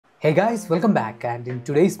Hey guys, welcome back, and in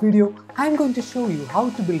today's video, I'm going to show you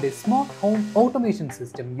how to build a smart home automation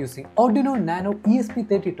system using Arduino Nano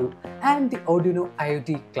ESP32 and the Arduino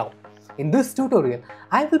IoT Cloud. In this tutorial,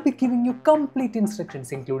 I will be giving you complete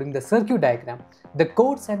instructions including the circuit diagram, the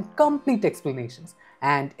codes and complete explanations,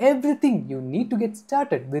 and everything you need to get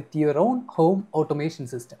started with your own home automation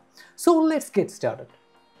system. So let's get started.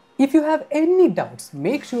 If you have any doubts,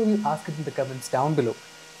 make sure you ask it in the comments down below.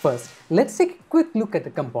 First, let's take a quick look at the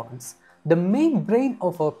components. The main brain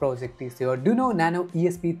of our project is the Arduino Nano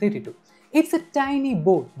ESP32. It's a tiny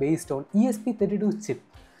board based on ESP32 chip,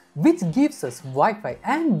 which gives us Wi-Fi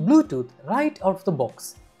and Bluetooth right out of the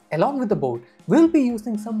box. Along with the board, we'll be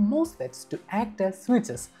using some MOSFETs to act as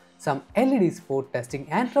switches, some LEDs for testing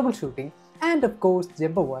and troubleshooting, and of course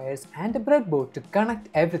jumper wires and a breadboard to connect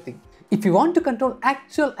everything. If you want to control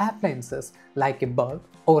actual appliances like a bulb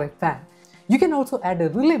or a fan, you can also add a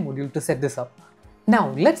relay module to set this up. Now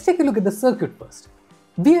let's take a look at the circuit first.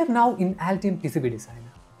 We are now in Altium PCB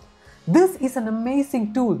Designer. This is an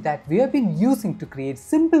amazing tool that we have been using to create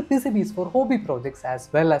simple PCBs for hobby projects as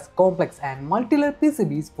well as complex and multi-layer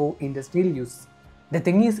PCBs for industrial use. The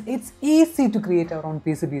thing is, it's easy to create our own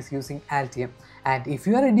PCBs using Altium, and if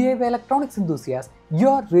you are a DIY electronics enthusiast, you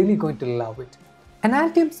are really going to love it. An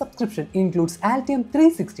Altium subscription includes Altium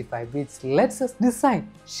 365, which lets us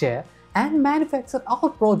design, share, and manufacture our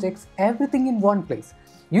projects everything in one place.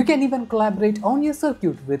 You can even collaborate on your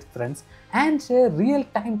circuit with friends and share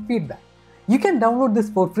real-time feedback. You can download this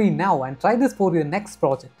for free now and try this for your next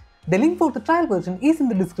project. The link for the trial version is in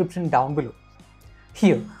the description down below.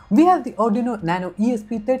 Here, we have the Arduino Nano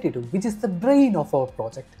ESP32, which is the brain of our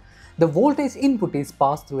project. The voltage input is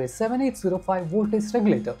passed through a 7805 voltage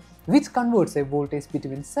regulator, which converts a voltage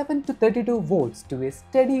between 7 to 32 volts to a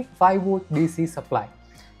steady 5 volt DC supply.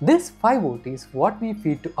 This 5 volt is what we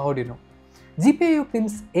feed to Arduino. GPIO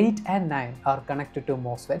pins 8 and 9 are connected to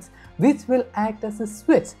MOSFETs, which will act as a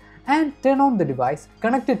switch and turn on the device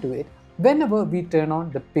connected to it whenever we turn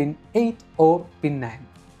on the pin 8 or pin 9.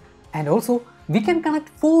 And also, we can connect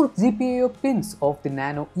 4 GPIO pins of the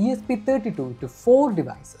Nano ESP32 to 4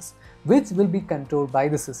 devices, which will be controlled by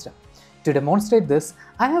the system. To demonstrate this,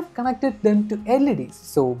 I have connected them to LEDs,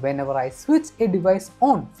 so whenever I switch a device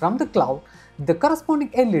on from the cloud, the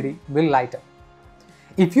corresponding LED will light up.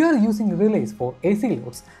 If you are using relays for AC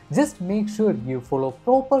loads, just make sure you follow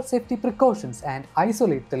proper safety precautions and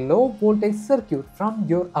isolate the low voltage circuit from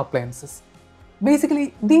your appliances.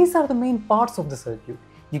 Basically, these are the main parts of the circuit.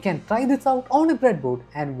 You can try this out on a breadboard,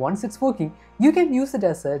 and once it's working, you can use it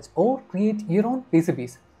as such or create your own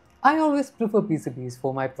PCBs. I always prefer PCBs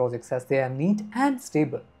for my projects as they are neat and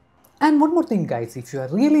stable. And one more thing guys, if you are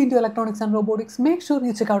really into electronics and robotics, make sure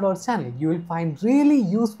you check out our channel. You will find really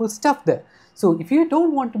useful stuff there. So if you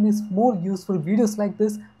don't want to miss more useful videos like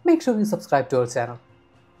this, make sure you subscribe to our channel.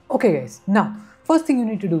 Okay guys, now first thing you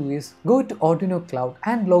need to do is go to Arduino Cloud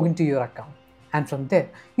and log into your account. And from there,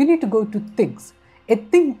 you need to go to Things. A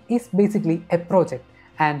thing is basically a project.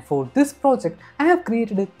 And for this project, I have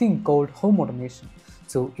created a thing called Home Automation.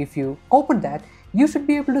 So if you open that, you should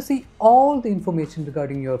be able to see all the information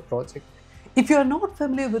regarding your project. If you are not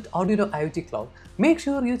familiar with Arduino IoT Cloud, make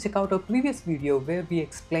sure you check out our previous video where we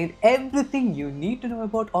explained everything you need to know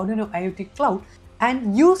about Arduino IoT Cloud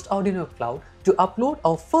and used Arduino Cloud to upload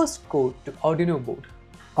our first code to Arduino board.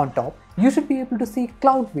 On top, you should be able to see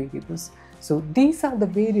cloud variables. So these are the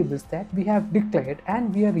variables that we have declared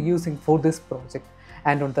and we are using for this project.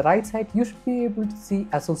 And on the right side, you should be able to see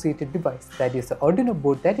associated device, that is the Arduino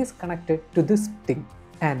board that is connected to this thing.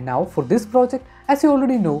 And now for this project, as you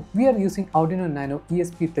already know, we are using Arduino Nano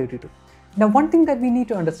ESP32. Now one thing that we need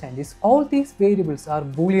to understand is all these variables are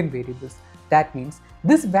Boolean variables. That means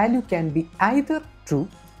this value can be either true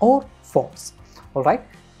or false. Alright.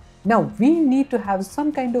 Now we need to have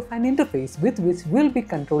some kind of an interface with which we'll be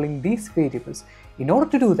controlling these variables. In order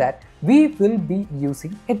to do that, we will be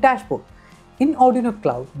using a dashboard. In Arduino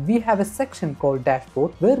Cloud, we have a section called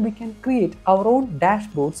Dashboard where we can create our own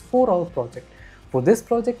dashboards for our project. For this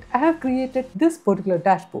project, I have created this particular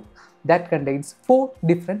dashboard that contains 4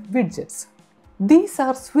 different widgets. These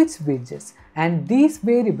are switch widgets, and these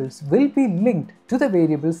variables will be linked to the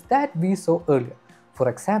variables that we saw earlier. For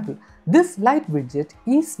example, this light widget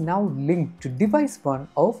is now linked to device 1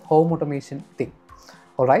 of Home Automation thing.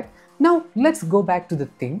 Alright, now let's go back to the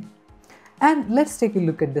thing and let's take a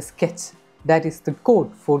look at the sketch. That is the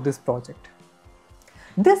code for this project.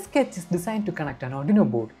 This sketch is designed to connect an Arduino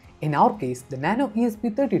board, in our case the Nano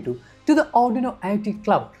ESP32, to the Arduino IoT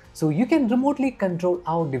Cloud so you can remotely control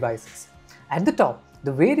our devices. At the top,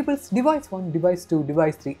 The variables device 1, device 2,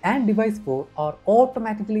 device 3 and device 4 are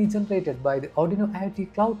automatically generated by the Arduino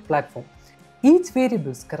IoT Cloud platform. Each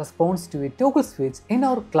variable corresponds to a toggle switch in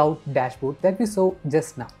our cloud dashboard that we saw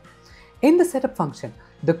just now. In the setup function,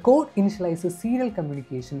 the code initializes serial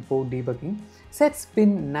communication for debugging, sets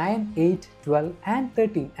pin 9, 8, 12 and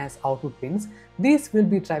 13 as output pins. These will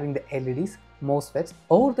be driving the LEDs, MOSFETs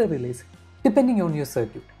or the relays depending on your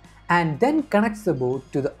circuit, and then connects the board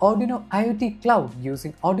to the Arduino IoT Cloud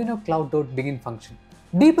using Arduino Cloud.begin function.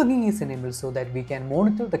 Debugging is enabled so that we can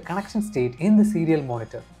monitor the connection state in the serial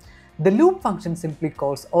monitor. The loop function simply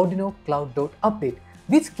calls Arduino Cloud.update,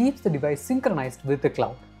 which keeps the device synchronized with the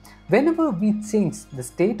cloud. Whenever we change the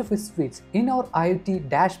state of a switch in our IoT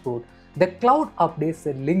dashboard, the cloud updates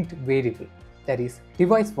the linked variable, that is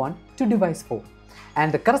device 1 to device 4,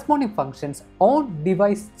 and the corresponding functions on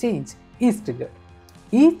device change is triggered.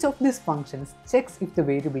 Each of these functions checks if the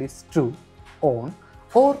variable is true, on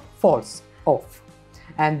or false, off,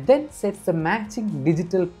 and then sets the matching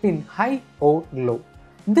digital pin high or low.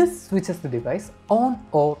 This switches the device on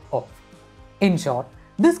or off. In short,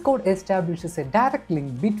 this code establishes a direct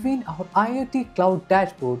link between our IoT Cloud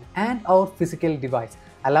dashboard and our physical device,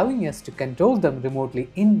 allowing us to control them remotely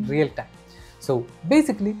in real time. So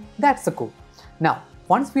basically, that's the code. Now,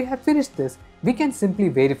 once we have finished this, we can simply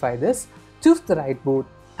verify this, choose the right board,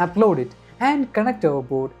 upload it, and connect our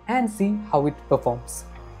board and see how it performs.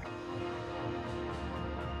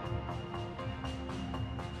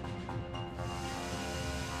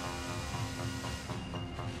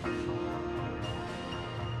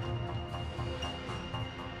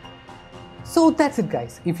 So that's it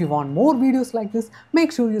guys. If you want more videos like this,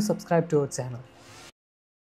 make sure you subscribe to our channel.